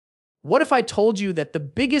What if I told you that the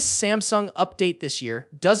biggest Samsung update this year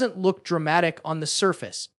doesn't look dramatic on the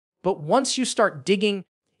surface, but once you start digging,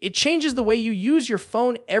 it changes the way you use your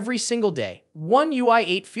phone every single day. One UI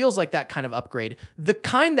 8 feels like that kind of upgrade, the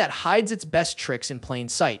kind that hides its best tricks in plain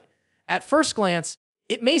sight. At first glance,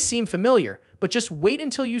 it may seem familiar, but just wait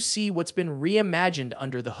until you see what's been reimagined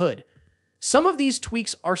under the hood. Some of these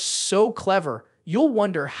tweaks are so clever, you'll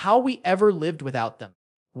wonder how we ever lived without them.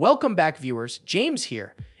 Welcome back, viewers. James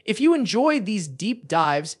here. If you enjoy these deep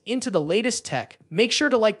dives into the latest tech, make sure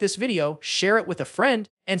to like this video, share it with a friend,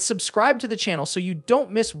 and subscribe to the channel so you don't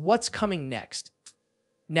miss what's coming next.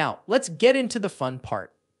 Now, let's get into the fun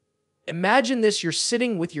part. Imagine this: you're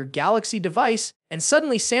sitting with your Galaxy device, and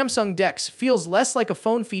suddenly Samsung DeX feels less like a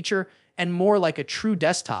phone feature and more like a true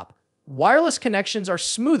desktop. Wireless connections are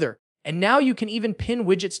smoother, and now you can even pin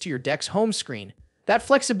widgets to your DeX home screen. That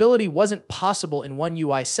flexibility wasn't possible in One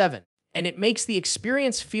UI 7. And it makes the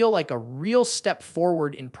experience feel like a real step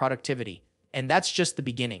forward in productivity. And that's just the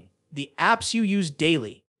beginning. The apps you use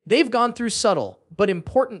daily, they've gone through subtle but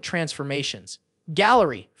important transformations.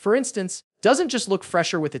 Gallery, for instance, doesn't just look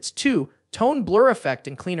fresher with its two-tone blur effect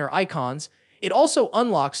and cleaner icons, it also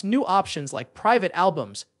unlocks new options like private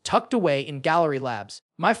albums tucked away in Gallery Labs.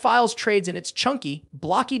 My Files trades in its chunky,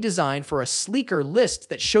 blocky design for a sleeker list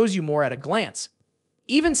that shows you more at a glance.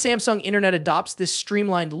 Even Samsung Internet adopts this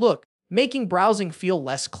streamlined look, making browsing feel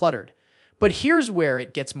less cluttered. But here's where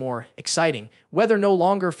it gets more exciting. Weather no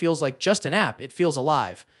longer feels like just an app, it feels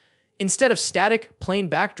alive. Instead of static, plain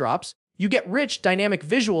backdrops, you get rich, dynamic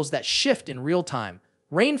visuals that shift in real time.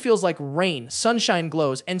 Rain feels like rain, sunshine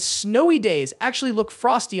glows, and snowy days actually look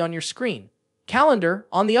frosty on your screen. Calendar,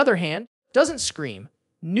 on the other hand, doesn't scream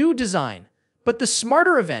new design. But the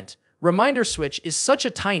smarter event, reminder switch, is such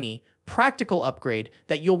a tiny, practical upgrade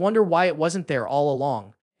that you'll wonder why it wasn't there all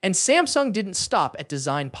along. And Samsung didn't stop at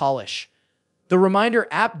design polish. The Reminder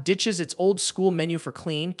app ditches its old-school menu for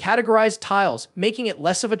clean, categorized tiles, making it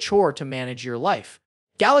less of a chore to manage your life.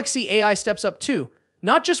 Galaxy AI steps up too,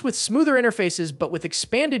 not just with smoother interfaces, but with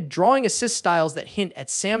expanded drawing assist styles that hint at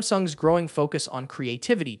Samsung's growing focus on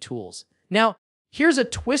creativity tools. Now, here's a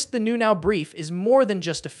twist: the new Now Brief is more than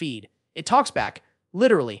just a feed. It talks back,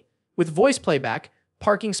 literally, with voice playback,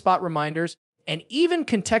 parking spot reminders, and even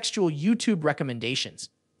contextual YouTube recommendations.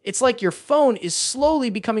 It's like your phone is slowly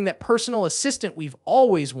becoming that personal assistant we've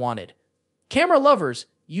always wanted. Camera lovers,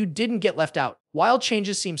 you didn't get left out. While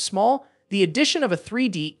changes seem small, the addition of a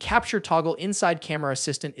 3D capture toggle inside Camera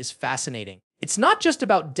Assistant is fascinating. It's not just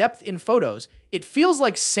about depth in photos, it feels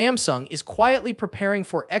like Samsung is quietly preparing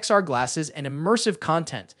for XR glasses and immersive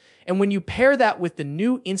content. And when you pair that with the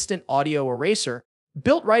new Instant Audio Eraser,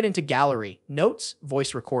 built right into Gallery, Notes,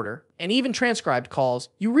 Voice Recorder, and even transcribed calls,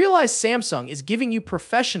 you realize Samsung is giving you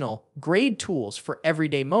professional-grade tools for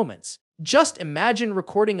everyday moments. Just imagine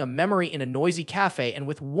recording a memory in a noisy cafe, and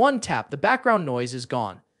with one tap, the background noise is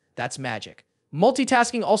gone. That's magic.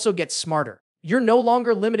 Multitasking also gets smarter. You're no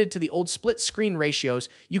longer limited to the old split-screen ratios.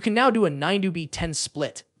 You can now do a 9:10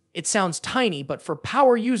 split. It sounds tiny, but for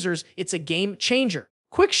power users, it's a game changer.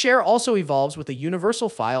 Quick Share also evolves with a universal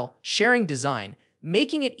file sharing design,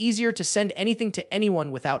 making it easier to send anything to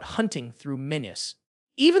anyone without hunting through menus.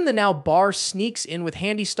 Even the Now bar sneaks in with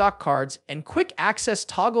handy stock cards and quick access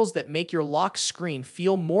toggles that make your lock screen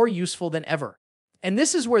feel more useful than ever. And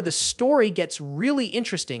this is where the story gets really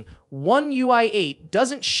interesting. One UI 8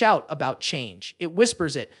 doesn't shout about change, it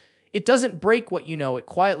whispers it. It doesn't break what you know, it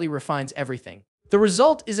quietly refines everything. The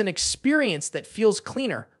result is an experience that feels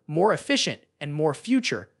cleaner, more efficient, and more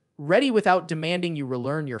future-ready without demanding you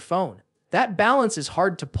relearn your phone. That balance is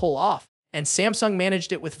hard to pull off, and Samsung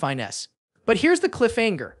managed it with finesse. But here's the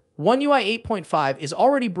cliffhanger. One UI 8.5 is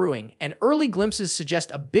already brewing, and early glimpses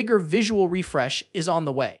suggest a bigger visual refresh is on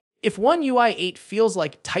the way. If One UI 8 feels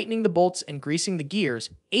like tightening the bolts and greasing the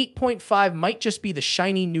gears, 8.5 might just be the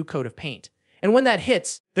shiny new coat of paint. And when that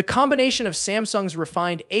hits, the combination of Samsung's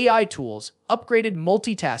refined AI tools, upgraded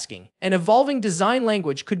multitasking, and evolving design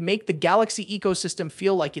language could make the Galaxy ecosystem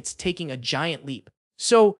feel like it's taking a giant leap.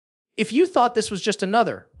 So, if you thought this was just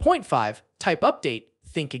another 0.5 type update,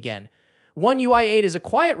 think again. One UI 8 is a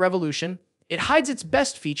quiet revolution. It hides its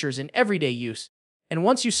best features in everyday use. And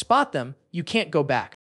once you spot them, you can't go back.